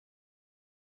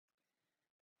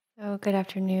So, good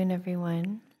afternoon,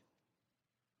 everyone.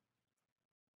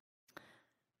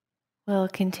 We'll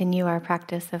continue our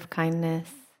practice of kindness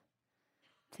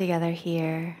together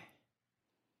here.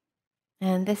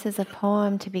 And this is a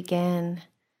poem to begin.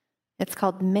 It's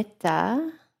called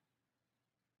Metta,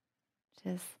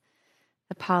 which is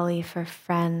the Pali for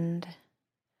friend.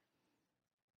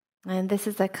 And this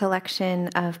is a collection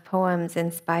of poems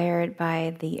inspired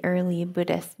by the early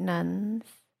Buddhist nuns,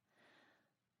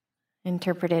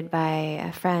 interpreted by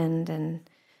a friend and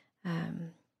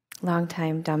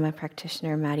longtime Dhamma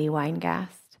practitioner Maddie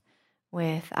Weingast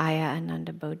with Aya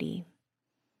Ananda Bodhi.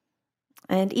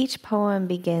 And each poem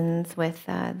begins with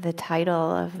the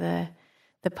title of the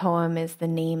poem is the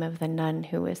name of the nun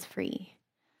who is free.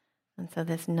 And so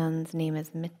this nun's name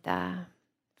is Metta,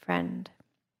 friend.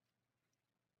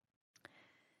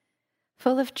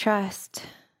 Full of trust,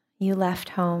 you left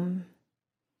home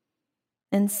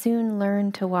and soon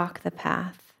learned to walk the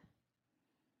path,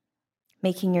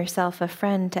 making yourself a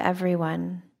friend to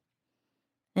everyone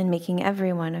and making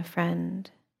everyone a friend.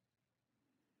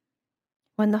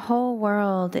 When the whole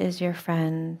world is your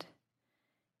friend,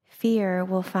 fear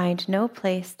will find no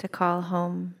place to call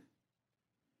home.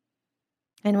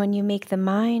 And when you make the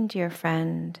mind your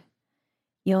friend,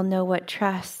 you'll know what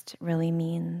trust really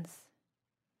means.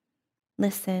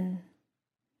 Listen,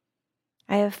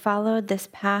 I have followed this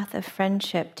path of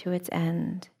friendship to its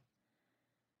end,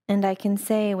 and I can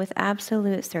say with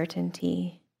absolute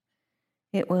certainty,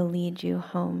 it will lead you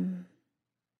home.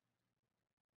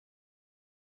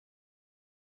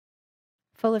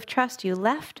 Full of trust, you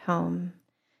left home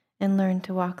and learned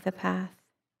to walk the path,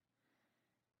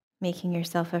 making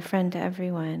yourself a friend to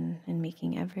everyone and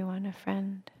making everyone a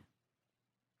friend.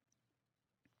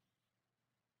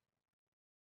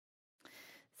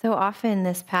 So often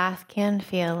this path can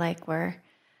feel like we're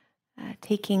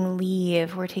taking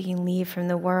leave. We're taking leave from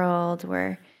the world.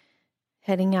 We're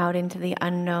heading out into the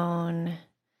unknown.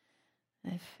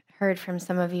 I've heard from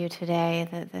some of you today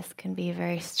that this can be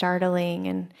very startling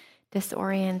and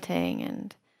disorienting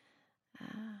and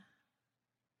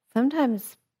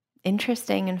sometimes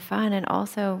interesting and fun and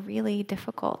also really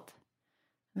difficult.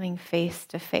 Coming face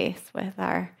to face with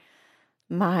our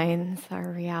minds, our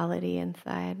reality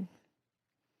inside.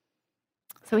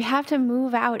 So we have to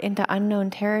move out into unknown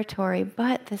territory,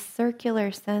 but the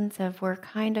circular sense of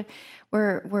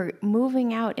we're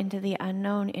moving out into the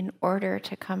unknown in order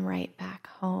to come right back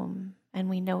home, and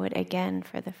we know it again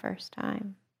for the first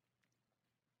time.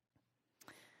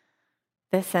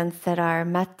 The sense that our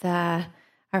metta,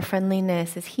 our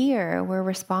friendliness is here, we're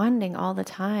responding all the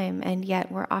time, and yet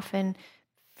we're often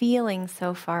feeling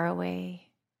so far away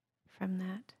from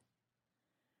that.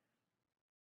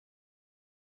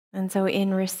 And so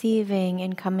in receiving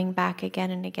and coming back again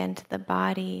and again to the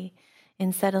body,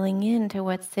 in settling into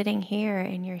what's sitting here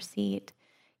in your seat,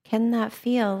 can that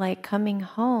feel like coming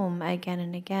home again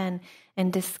and again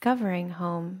and discovering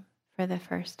home for the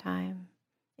first time?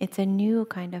 It's a new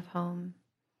kind of home,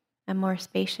 a more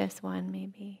spacious one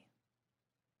maybe.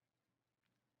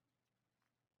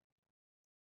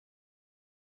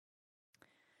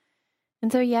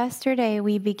 And so yesterday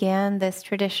we began this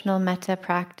traditional metta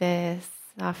practice,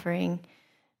 offering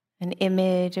an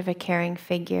image of a caring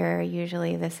figure.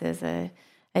 Usually this is a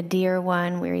dear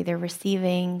one. We're either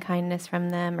receiving kindness from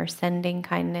them or sending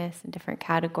kindness in different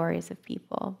categories of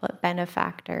people, but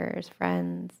benefactors,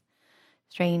 friends,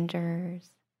 strangers.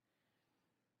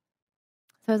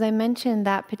 So as I mentioned,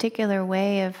 that particular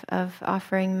way of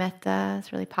offering metta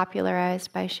is really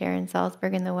popularized by Sharon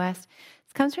Salzberg in the West.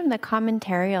 It comes from the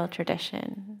commentarial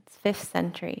tradition. It's 5th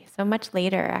century, so much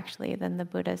later actually than the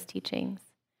Buddha's teachings.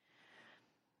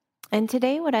 And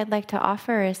today what I'd like to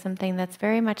offer is something that's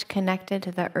very much connected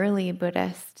to the early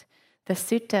Buddhist, the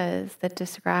suttas that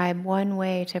describe one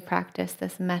way to practice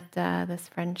this metta, this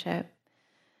friendship.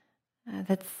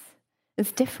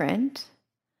 It's different,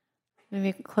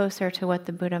 maybe closer to what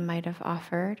the Buddha might have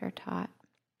offered or taught.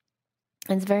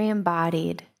 And it's very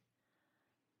embodied.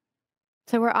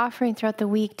 So we're offering throughout the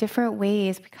week different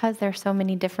ways because there's so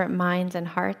many different minds and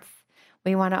hearts.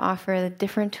 We want to offer the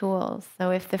different tools.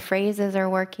 So if the phrases are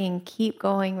working, keep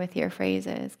going with your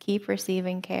phrases. Keep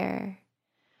receiving care.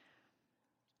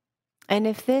 And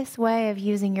if this way of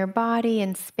using your body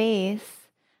and space,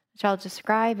 which I'll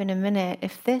describe in a minute,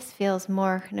 if this feels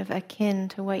more kind of akin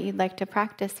to what you'd like to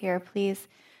practice here, please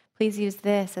use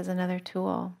this as another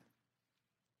tool.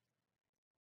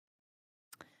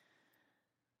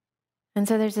 And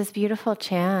so there's this beautiful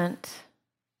chant.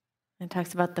 It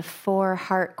talks about the 4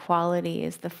 heart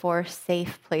qualities, the 4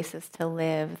 safe places to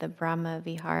live, the Brahma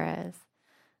Viharas.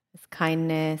 This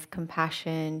kindness,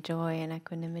 compassion, joy, and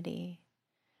equanimity.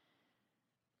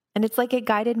 And it's like a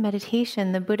guided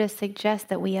meditation. The Buddha suggests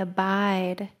that we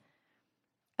abide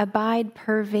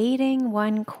pervading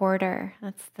 1/4.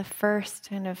 That's the first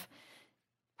kind of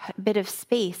bit of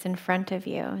space in front of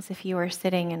you, as if you were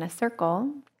sitting in a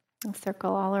circle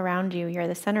all around you. You're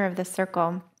the center of the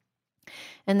circle.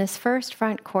 And this first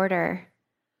front quarter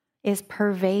is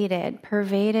pervaded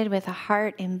with a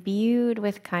heart imbued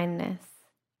with kindness.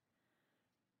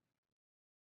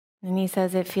 And he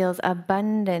says it feels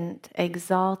abundant,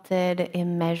 exalted,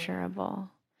 immeasurable,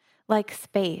 like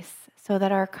space, so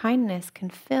that our kindness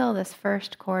can fill this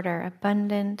first quarter,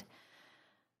 abundant,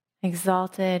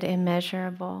 exalted,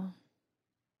 immeasurable.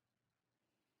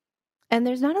 And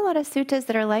there's not a lot of suttas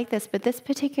that are like this, but this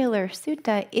particular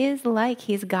sutta is like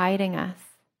he's guiding us.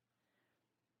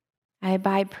 I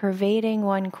abide pervading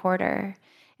 1/4.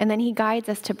 And then he guides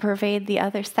us to pervade the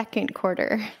other second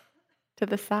quarter to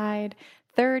the side,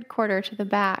 third quarter to the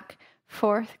back,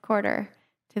 fourth quarter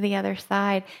to the other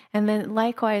side, and then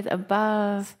likewise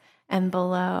above and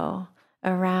below,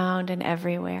 around and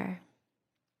everywhere.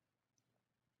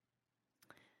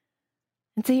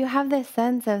 And so you have this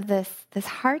sense of this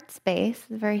heart space,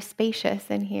 very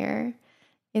spacious in here.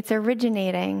 It's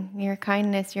originating, your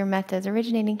kindness, your metta is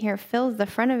originating here, fills the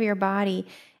front of your body,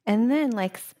 and then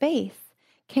like space,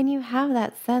 can you have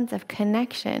that sense of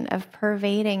connection, of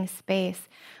pervading space?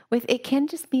 It can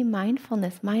just be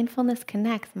mindfulness. Mindfulness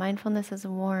connects. Mindfulness is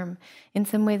warm. In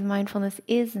some ways, mindfulness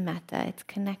is metta. It's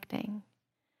connecting.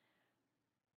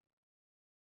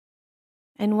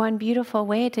 And one beautiful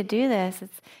way to do this is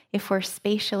if we're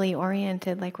spatially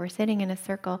oriented, like we're sitting in a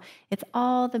circle, it's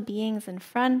all the beings in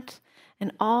front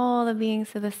and all the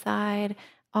beings to the side,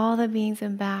 all the beings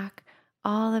in back,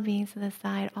 all the beings to the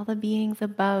side, all the beings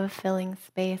above filling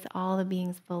space, all the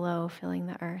beings below filling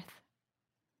the earth.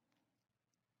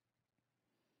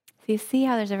 So you see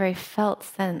how there's a very felt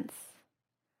sense.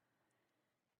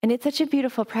 And it's such a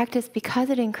beautiful practice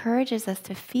because it encourages us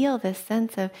to feel this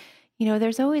sense of,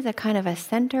 there's always a kind of a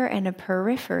center and a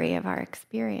periphery of our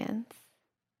experience.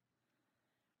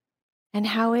 And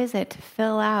how is it to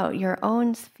fill out your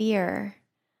own sphere,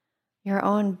 your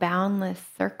own boundless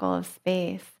circle of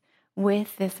space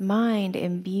with this mind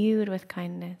imbued with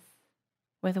kindness,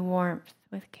 with warmth,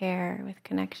 with care, with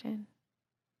connection?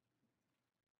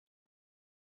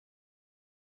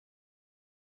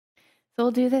 So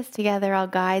we'll do this together. I'll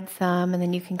guide some, and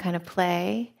then you can kind of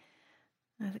play.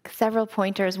 Several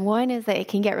pointers. One is that it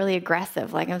can get really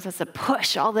aggressive, like I'm supposed to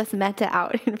push all this metta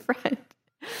out in front.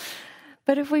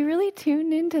 But if we really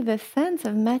tune into this sense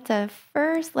of metta,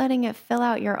 first letting it fill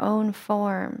out your own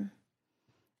form,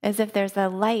 as if there's a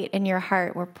light in your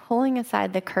heart, we're pulling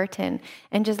aside the curtain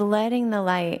and just letting the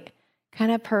light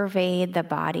kind of pervade the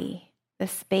body, the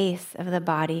space of the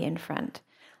body in front.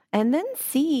 And then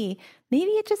see,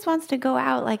 maybe it just wants to go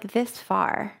out like this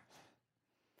far.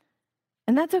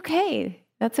 And that's okay.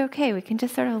 That's okay. We can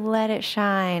just sort of let it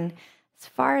shine as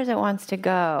far as it wants to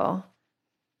go.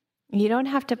 You don't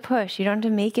have to push. You don't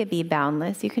have to make it be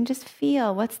boundless. You can just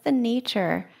feel what's the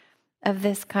nature of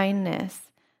this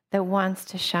kindness that wants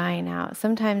to shine out.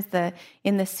 Sometimes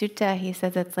in the sutta, he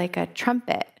says it's like a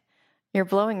trumpet. You're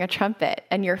blowing a trumpet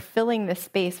and you're filling the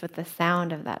space with the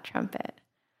sound of that trumpet.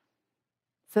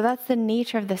 So that's the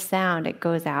nature of the sound. It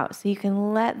goes out. So you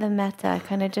can let the metta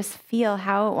kind of just feel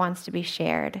how it wants to be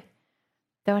shared.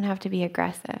 Don't have to be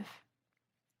aggressive.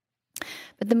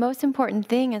 But the most important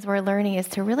thing as we're learning is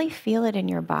to really feel it in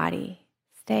your body.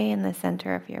 Stay in the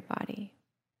center of your body.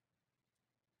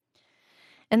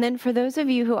 And then for those of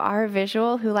you who are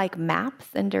visual, who like maps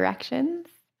and directions,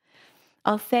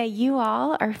 I'll say you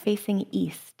all are facing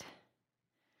east.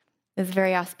 It's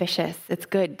very auspicious. It's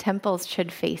good. Temples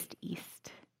should face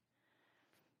east.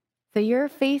 So you're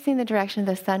facing the direction of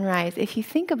the sunrise. If you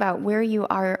think about where you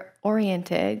are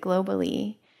oriented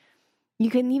globally, you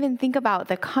can even think about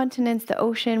the continents, the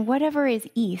ocean, whatever is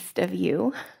east of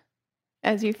you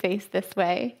as you face this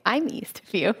way. I'm east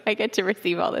of you. I get to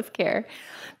receive all this care.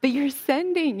 But you're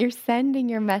sending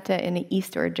your metta in an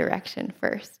eastward direction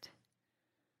first.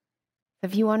 So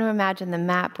if you want to imagine the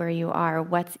map where you are,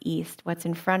 what's east, what's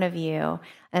in front of you,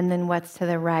 and then what's to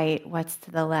the right, what's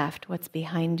to the left, what's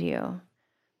behind you.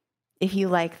 If you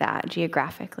like that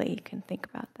geographically, you can think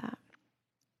about that.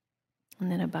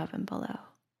 And then above and below.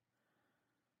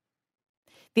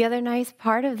 The other nice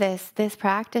part of this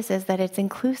practice is that it's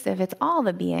inclusive. It's all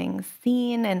the beings,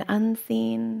 seen and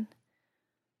unseen.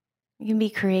 You can be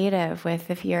creative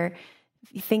with if you're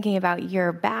thinking about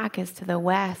your back is to the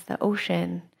west, the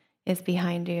ocean is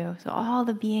behind you. So all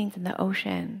the beings in the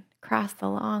ocean across the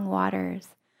long waters.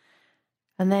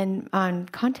 And then on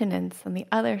continents on the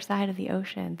other side of the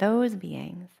ocean, those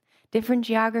beings, different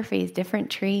geographies, different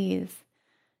trees,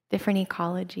 different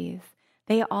ecologies.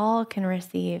 They all can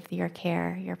receive your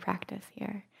care, your practice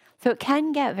here. So it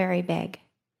can get very big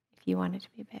if you want it to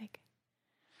be big.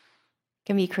 You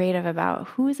can be creative about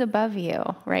who's above you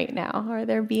right now. Are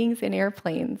there beings in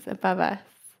airplanes above us?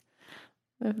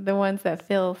 The ones that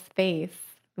fill space,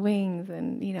 wings,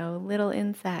 and little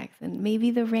insects, and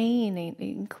maybe the rain.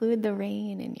 Include the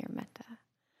rain in your metta.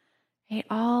 Right?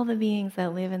 All the beings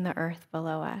that live in the earth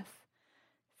below us,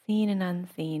 seen and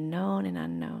unseen, known and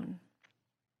unknown.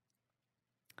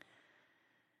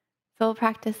 So we'll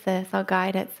practice this. I'll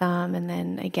guide it some, and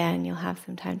then again, you'll have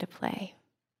some time to play.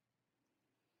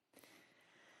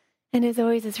 And as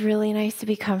always, it's really nice to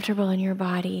be comfortable in your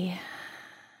body.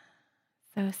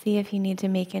 So see if you need to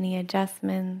make any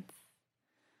adjustments.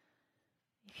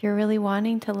 If you're really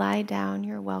wanting to lie down,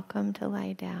 you're welcome to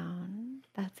lie down.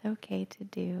 That's okay to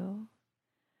do.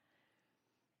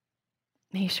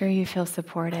 Make sure you feel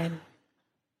supported.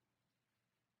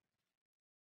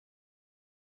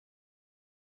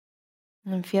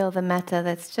 And feel the metta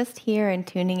that's just here and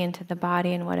tuning into the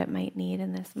body and what it might need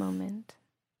in this moment.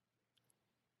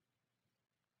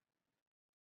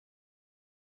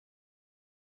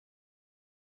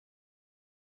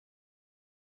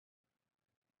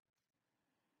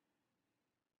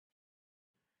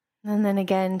 And then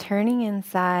again, turning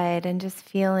inside and just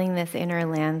feeling this inner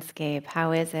landscape.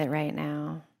 How is it right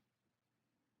now?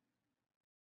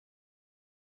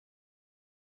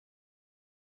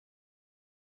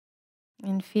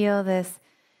 And feel this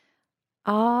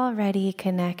already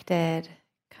connected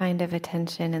kind of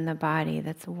attention in the body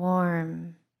that's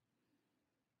warm,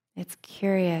 it's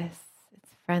curious, it's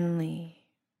friendly.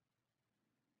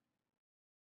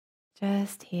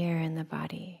 Just here in the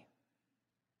body.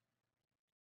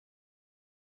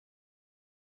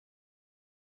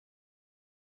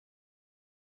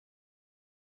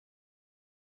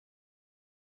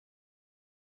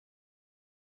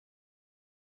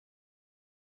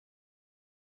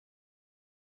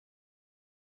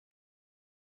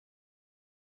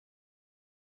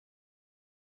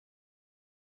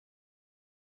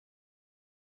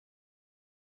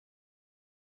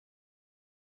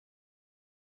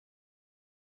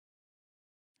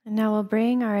 And now we'll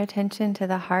bring our attention to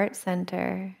the heart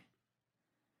center.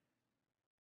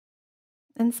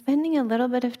 And spending a little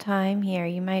bit of time here,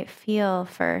 you might feel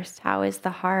first, how is the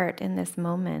heart in this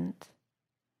moment?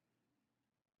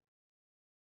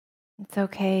 It's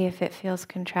okay if it feels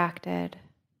contracted.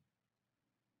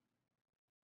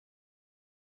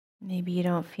 Maybe you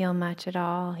don't feel much at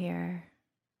all here.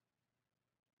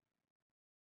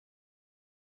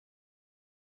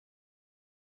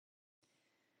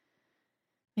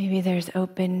 Maybe there's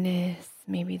openness,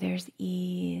 maybe there's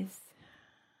ease.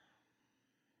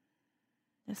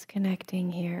 Just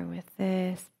connecting here with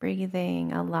this,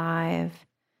 breathing alive,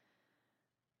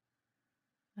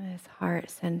 this heart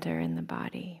center in the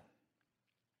body.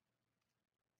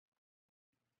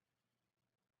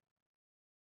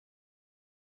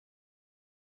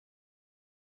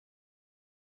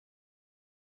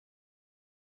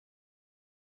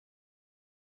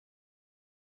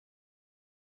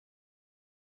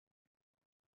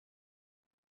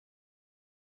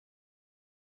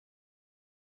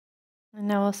 And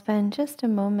now we'll spend just a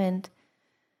moment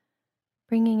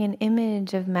bringing an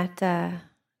image of metta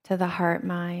to the heart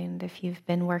mind. If you've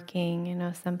been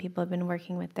working, some people have been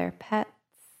working with their pets.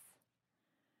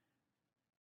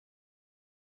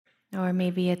 Or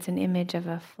maybe it's an image of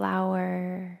a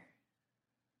flower,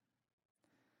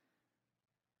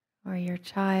 or your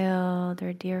child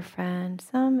or dear friend,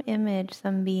 some image,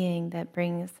 some being that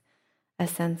brings a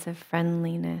sense of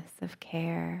friendliness, of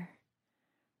care.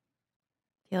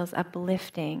 Feels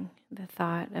uplifting, the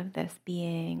thought of this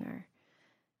being or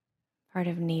part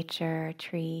of nature, a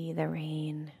tree, the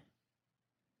rain.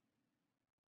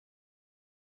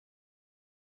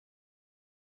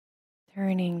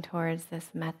 Turning towards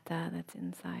this metta that's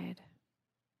inside.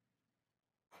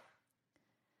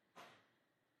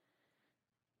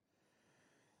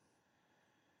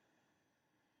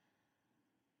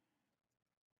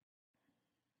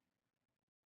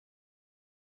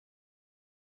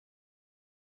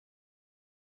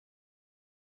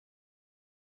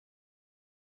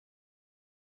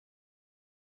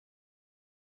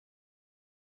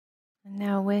 And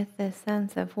now with this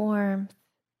sense of warmth,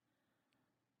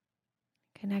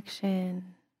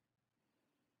 connection,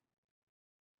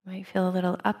 you might feel a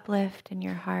little uplift in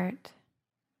your heart.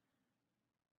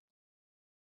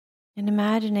 And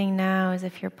imagining now as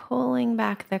if you're pulling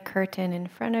back the curtain in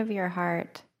front of your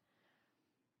heart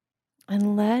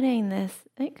and letting this,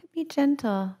 it could be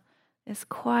gentle, this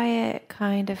quiet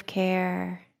kind of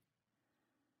care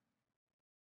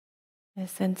a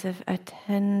sense of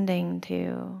attending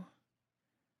to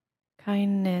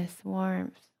kindness,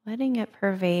 warmth, letting it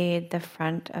pervade the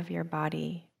front of your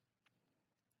body.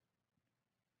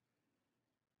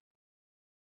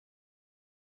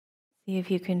 See if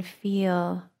you can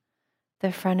feel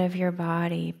the front of your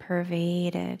body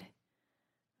pervaded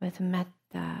with metta,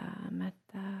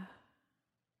 metta.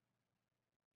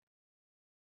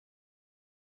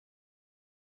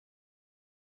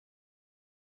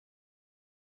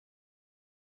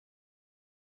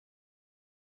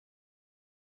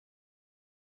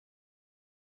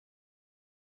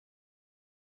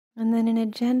 And then in a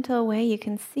gentle way, you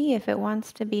can see if it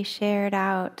wants to be shared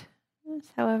out,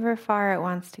 however far it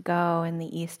wants to go in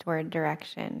the eastward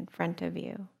direction in front of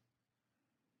you.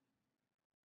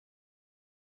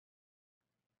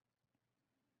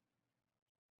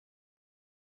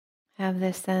 Have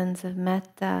this sense of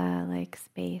metta like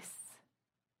space.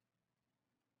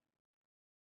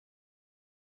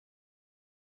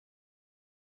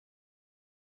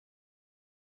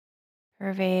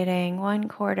 Pervading one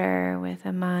quarter with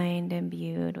a mind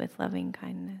imbued with loving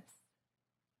kindness.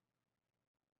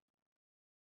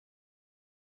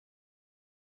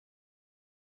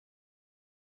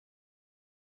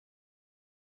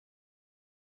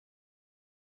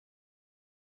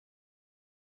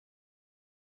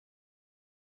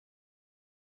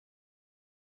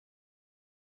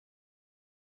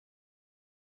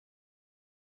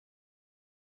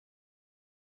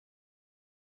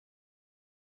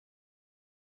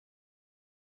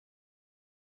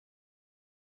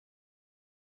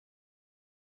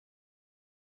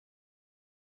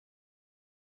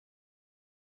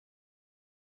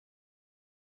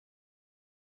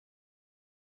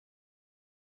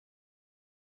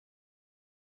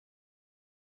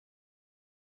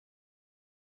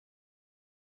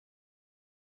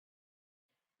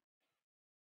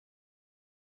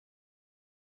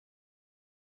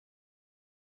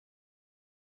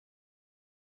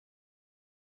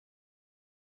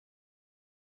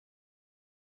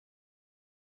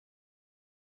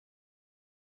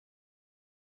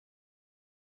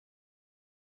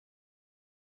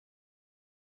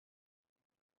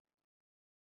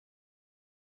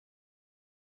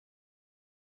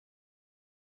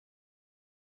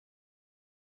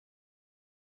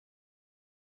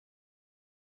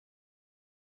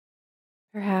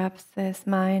 Perhaps this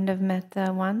mind of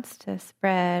metta wants to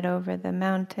spread over the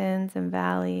mountains and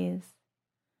valleys,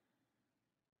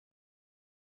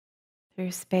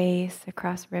 through space,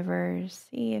 across rivers.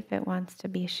 See if it wants to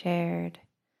be shared.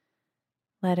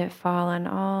 Let it fall on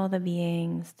all the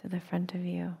beings to the front of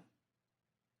you.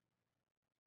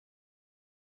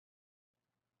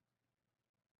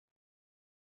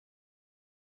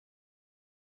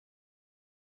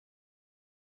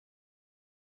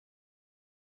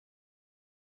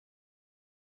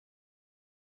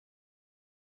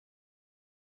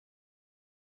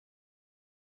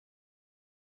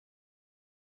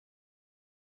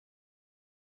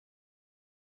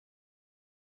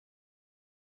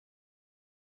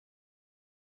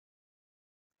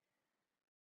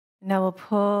 Now we'll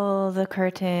pull the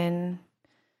curtain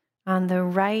on the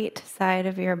right side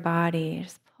of your body.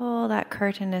 Just pull that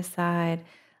curtain aside.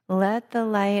 Let the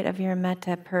light of your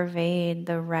metta pervade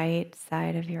the right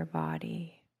side of your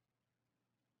body.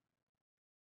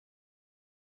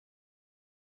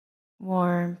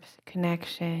 Warmth,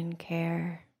 connection,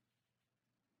 care.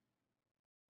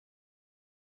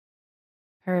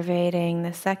 Pervading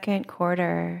the second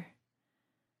quarter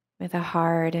with a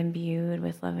heart imbued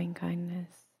with loving kindness.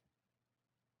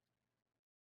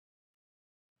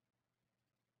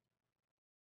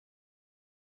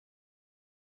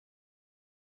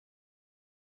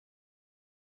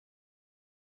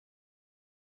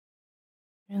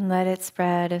 And let it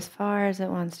spread as far as it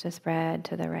wants to spread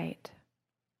to the right.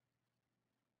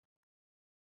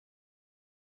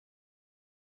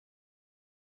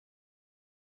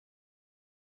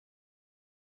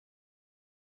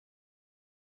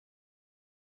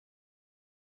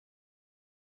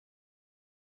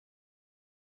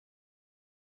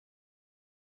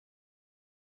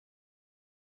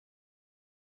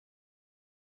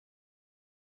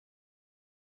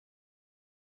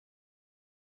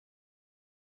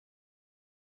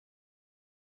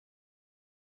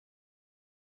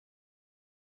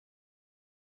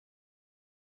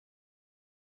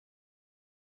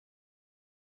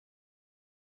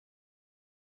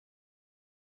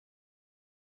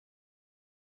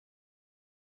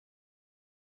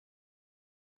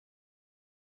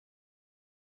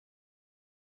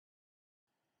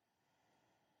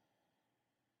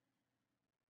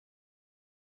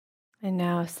 And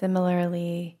now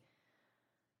similarly,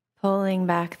 Pulling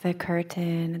back the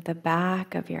curtain at the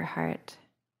back of your heart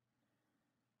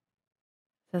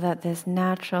so that this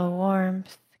natural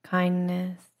warmth,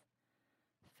 kindness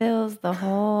fills the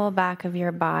whole back of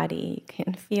your body. You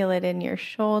can feel it in your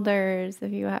shoulders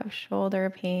if you have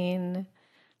shoulder pain,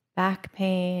 back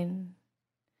pain.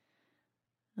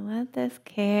 Let this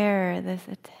care, this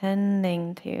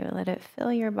attending to, let it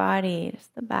fill your body,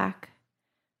 just the back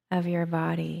of your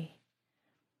body.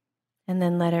 And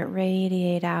then let it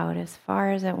radiate out as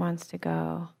far as it wants to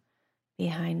go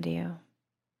behind you.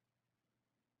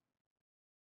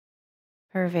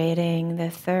 Pervading the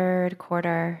third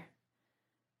quarter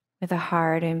with a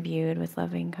heart imbued with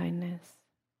loving kindness.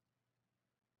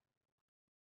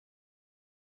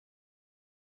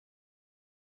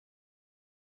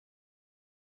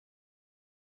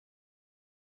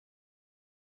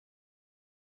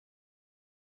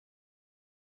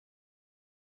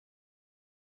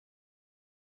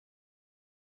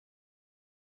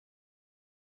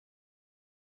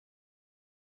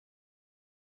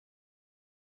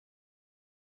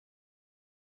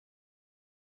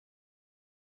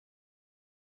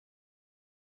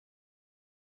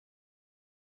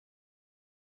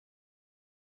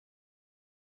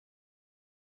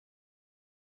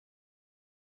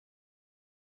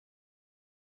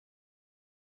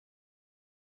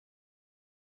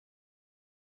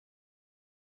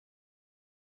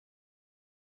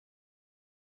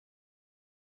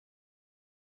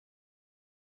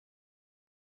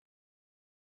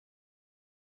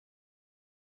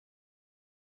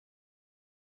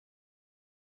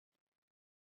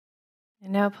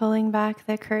 And now pulling back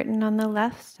the curtain on the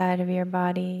left side of your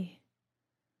body.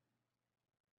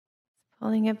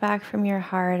 Pulling it back from your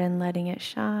heart and letting it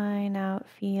shine out,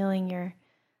 feeling your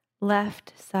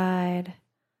left side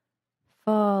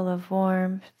full of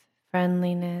warmth,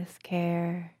 friendliness,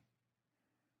 care.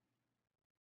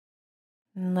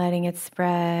 And letting it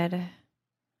spread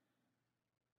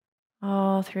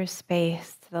all through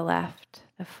space to the left,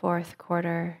 the fourth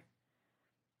quarter,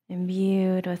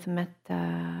 imbued with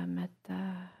metta,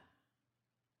 metta.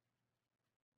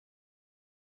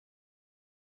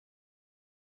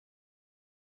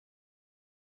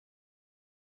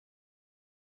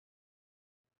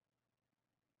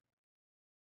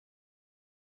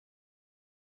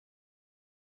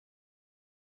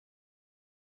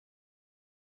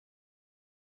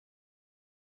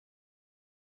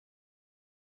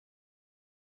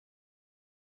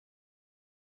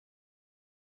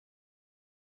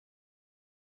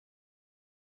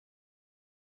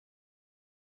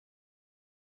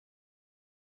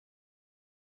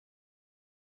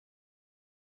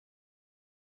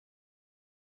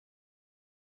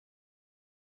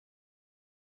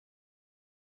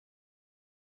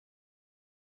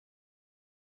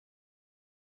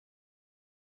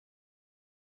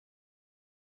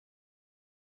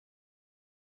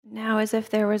 Now, as if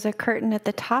there was a curtain at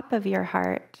the top of your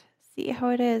heart, see how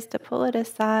it is to pull it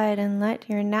aside and let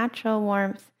your natural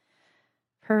warmth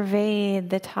pervade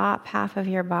the top half of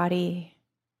your body,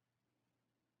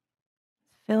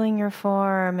 filling your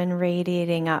form and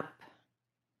radiating up,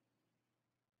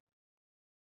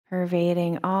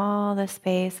 pervading all the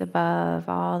space above,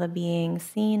 all the beings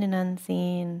seen and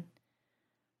unseen,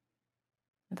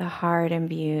 the heart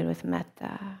imbued with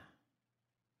metta.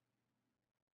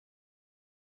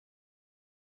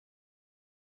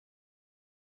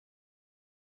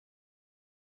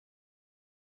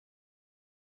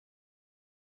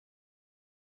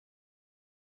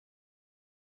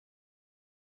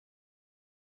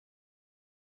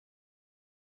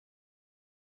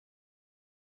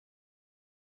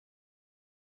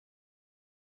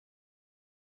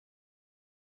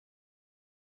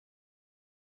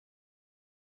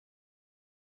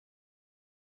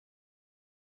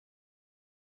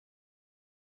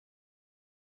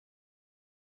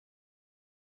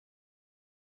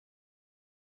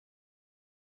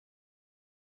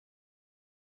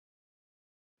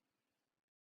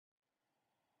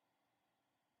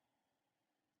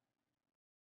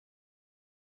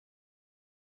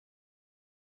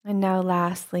 And now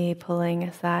lastly, pulling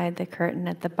aside the curtain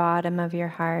at the bottom of your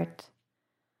heart,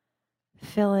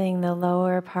 filling the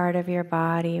lower part of your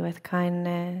body with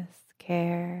kindness,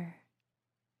 care.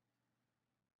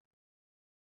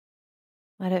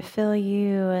 Let it fill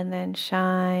you and then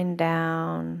shine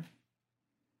down.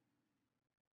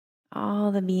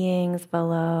 All the beings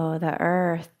below, the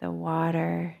earth, the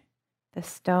water, the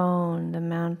stone, the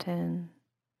mountain,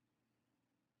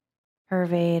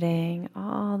 pervading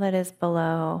all that is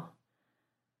below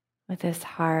with this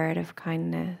heart of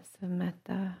kindness, of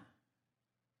metta.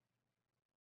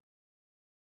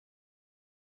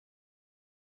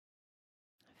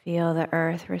 Feel the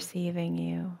earth receiving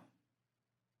you.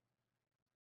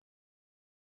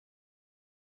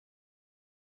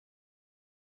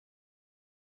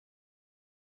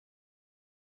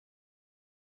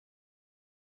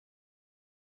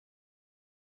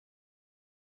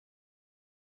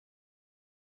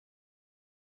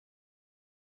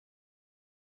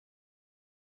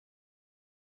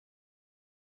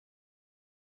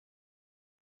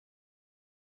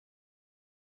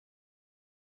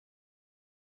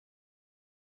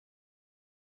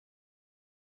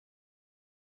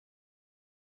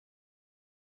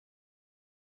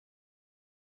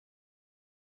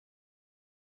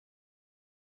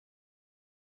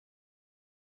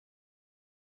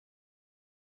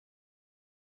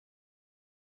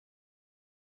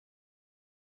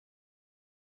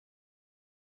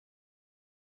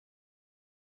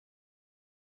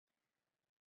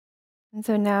 And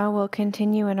so now we'll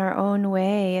continue in our own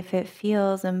way if it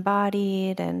feels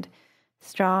embodied and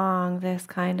strong, this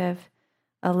kind of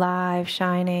alive,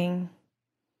 shining.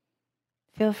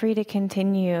 Feel free to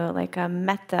continue like a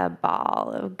metta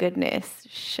ball of goodness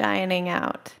shining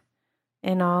out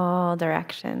in all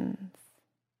directions.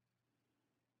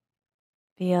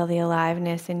 Feel the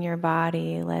aliveness in your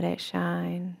body, let it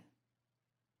shine.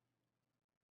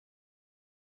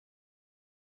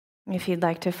 If you'd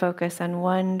like to focus on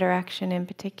one direction in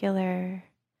particular,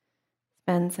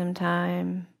 spend some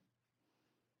time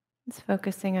just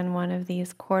focusing on one of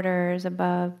these quarters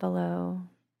above, below.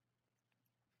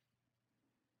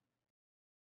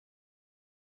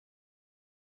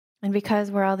 And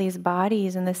because we're all these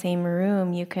bodies in the same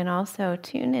room, you can also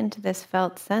tune into this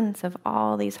felt sense of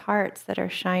all these hearts that are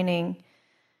shining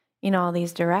in all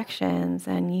these directions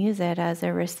and use it as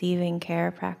a receiving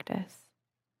care practice.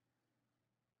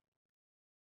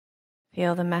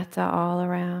 Feel the metta all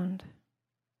around.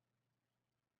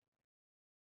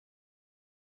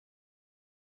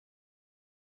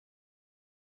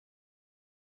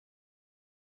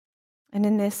 And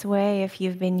in this way, if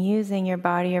you've been using your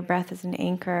body or breath as an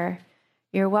anchor,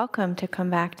 you're welcome to come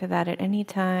back to that at any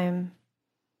time,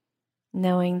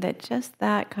 knowing that just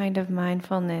that kind of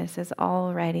mindfulness is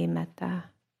already metta.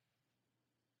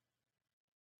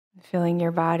 Filling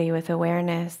your body with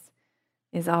awareness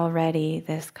is already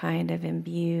this kind of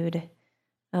imbued,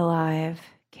 alive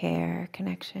care,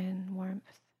 connection, warmth.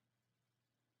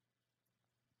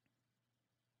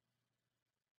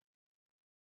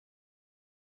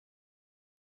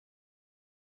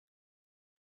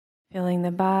 Filling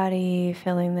the body,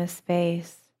 filling the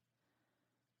space,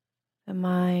 the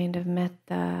mind of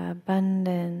metta,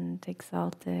 abundant,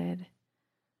 exalted,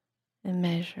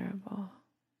 immeasurable.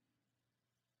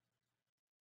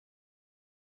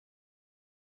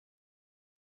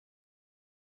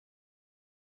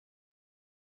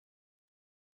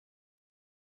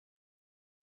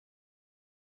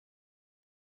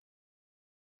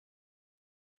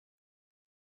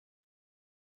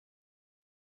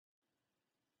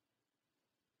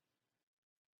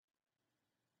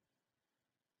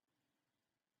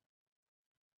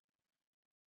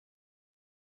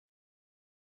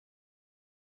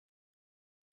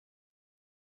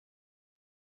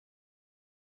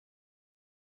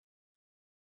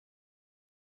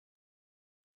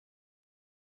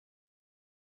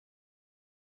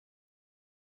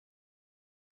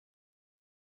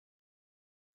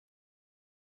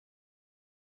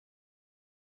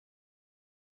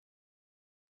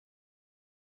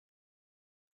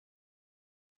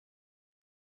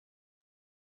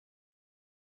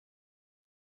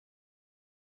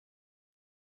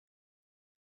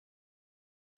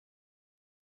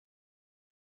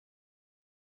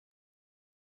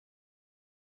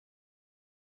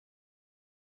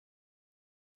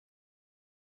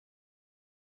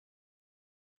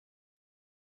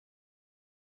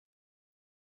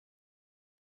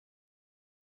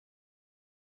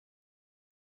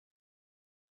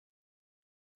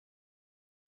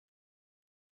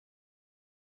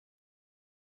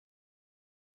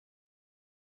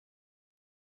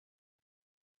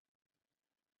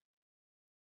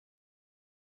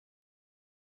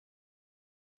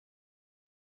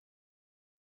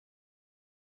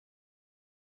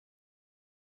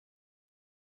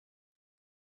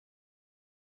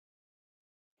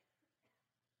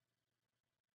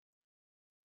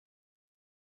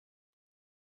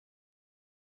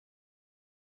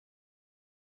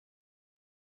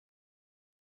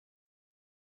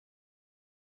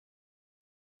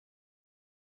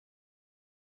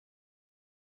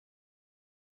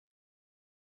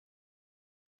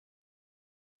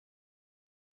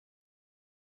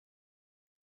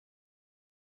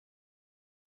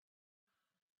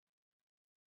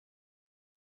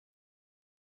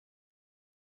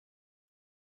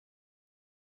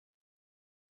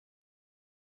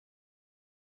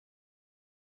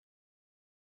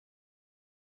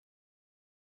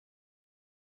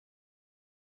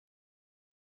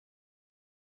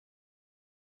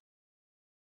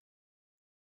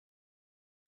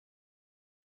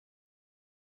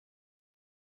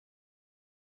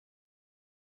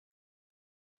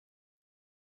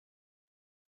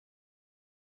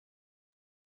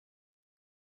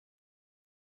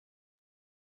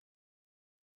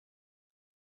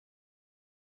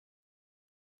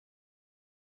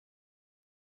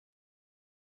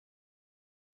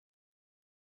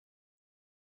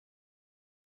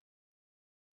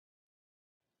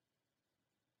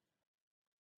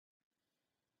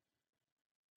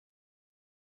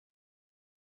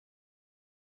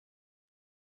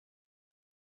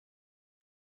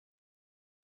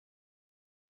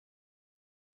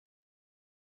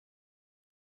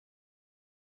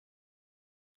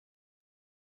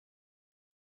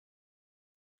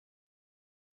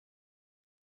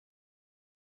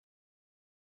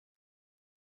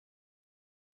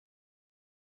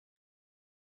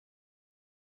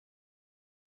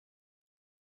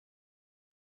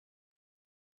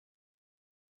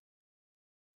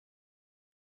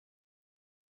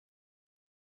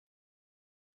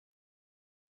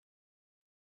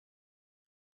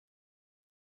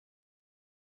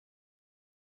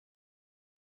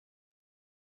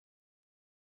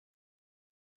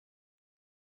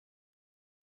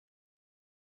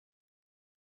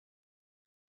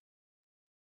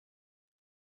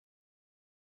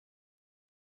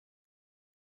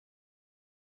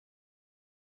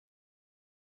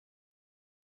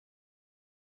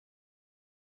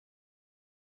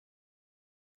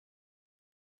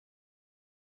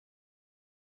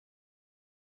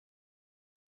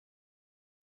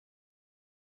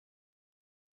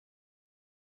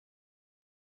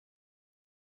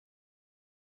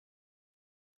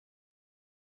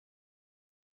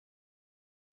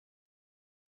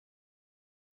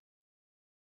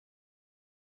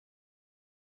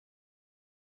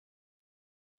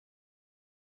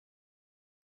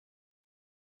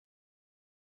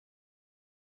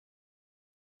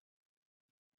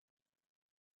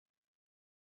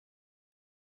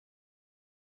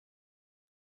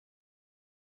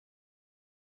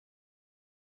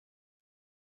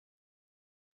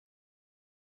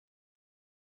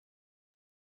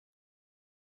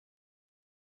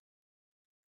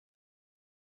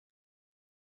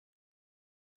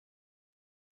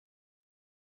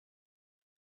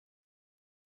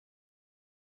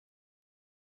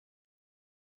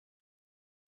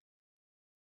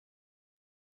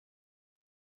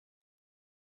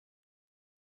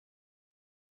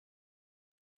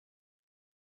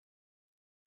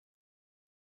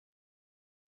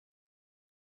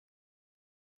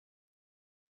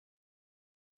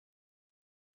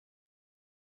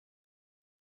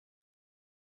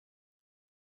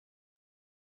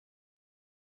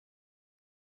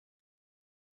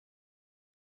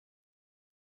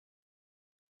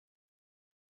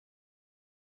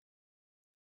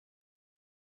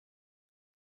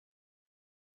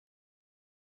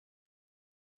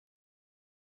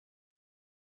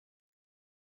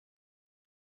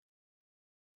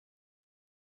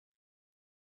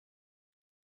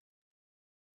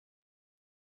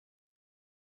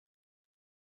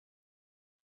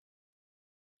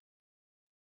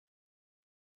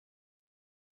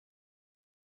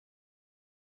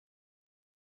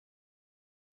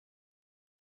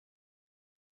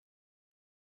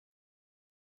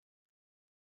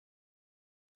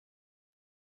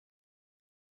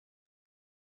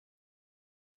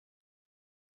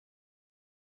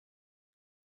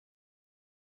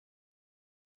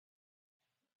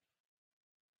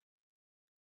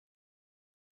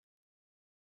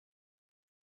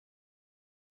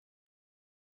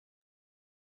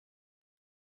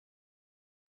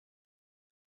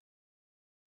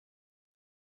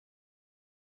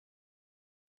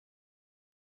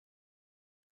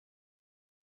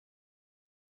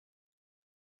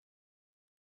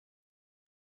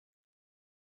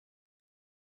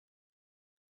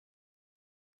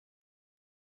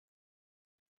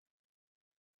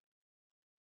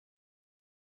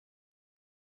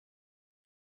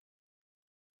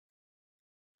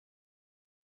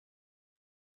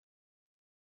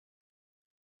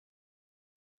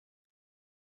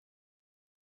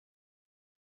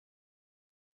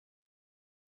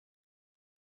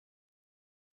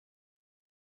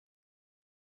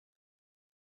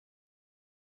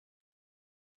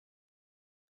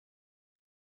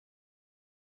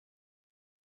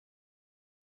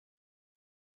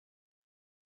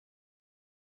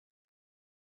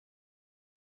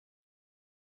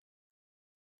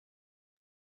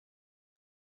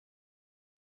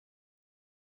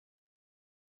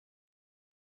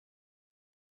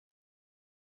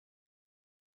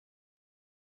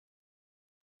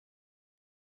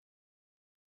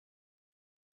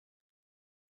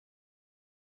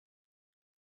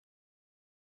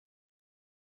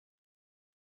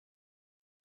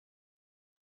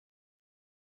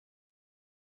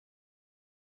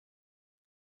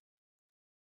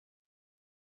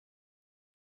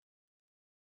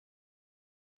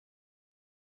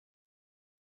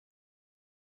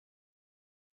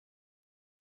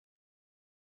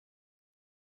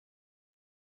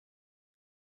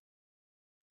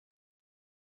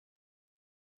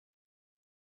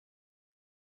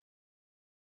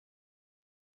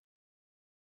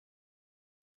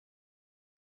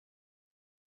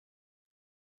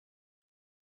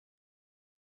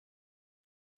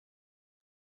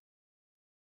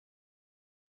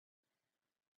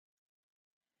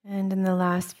 And in the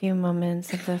last few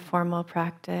moments of the formal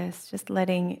practice, just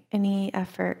letting any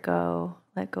effort go,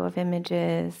 let go of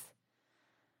images,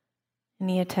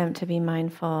 any attempt to be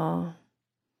mindful.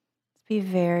 Just be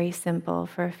very simple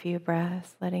for a few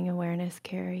breaths, letting awareness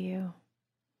carry you.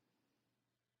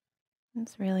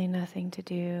 It's really nothing to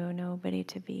do, nobody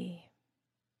to be.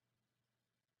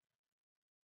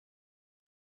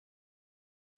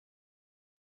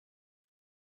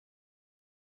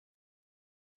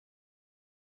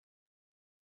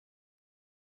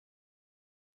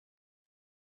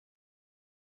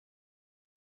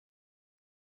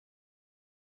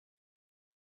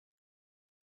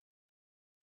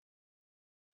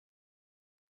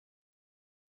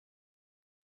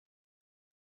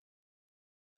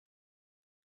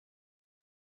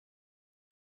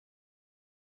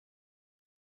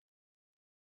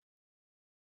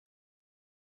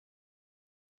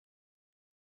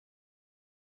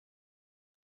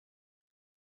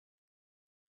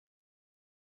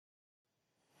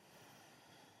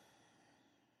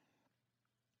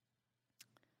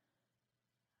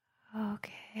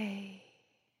 Okay.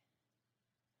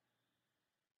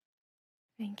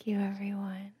 Thank you,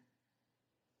 everyone.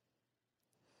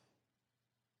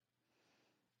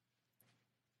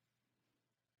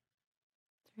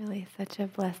 It's really such a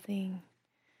blessing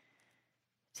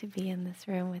to be in this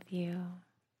room with you.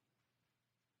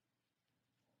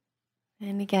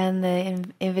 And again, the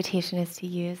invitation is to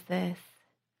use this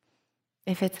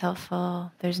if it's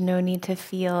helpful. There's no need to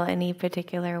feel any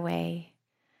particular way.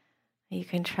 You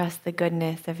can trust the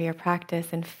goodness of your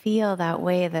practice and feel that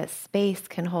way that space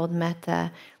can hold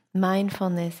metta.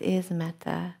 Mindfulness is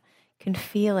metta. You can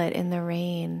feel it in the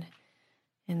rain,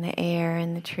 in the air,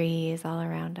 in the trees all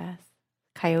around us.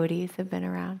 Coyotes have been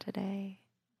around today.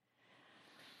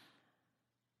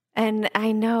 And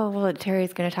I know, well,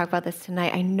 Terry's going to talk about this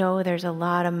tonight. I know there's a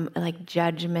lot of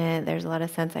judgment. There's a lot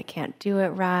of sense I can't do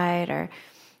it right or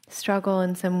struggle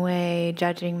in some way,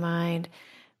 judging mind.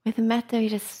 With metta, you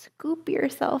just scoop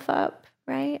yourself up,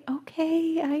 right?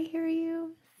 Okay, I hear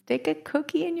you. Stick a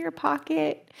cookie in your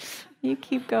pocket. You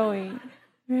keep going,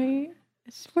 right?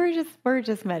 We're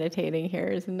just meditating here.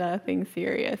 There's nothing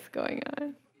serious going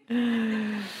on.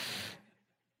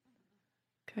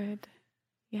 Good.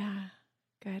 Yeah,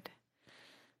 good.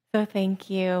 So thank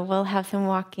you. We'll have some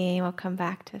walking. We'll come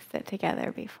back to sit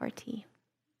together before tea.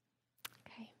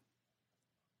 Okay.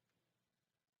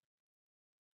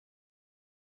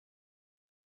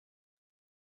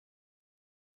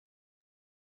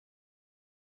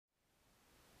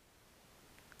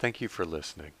 Thank you for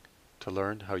listening. To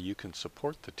learn how you can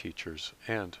support the teachers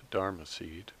and Dharma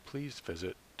Seed, please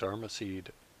visit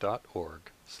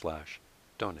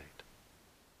dharmaseed.org/donate.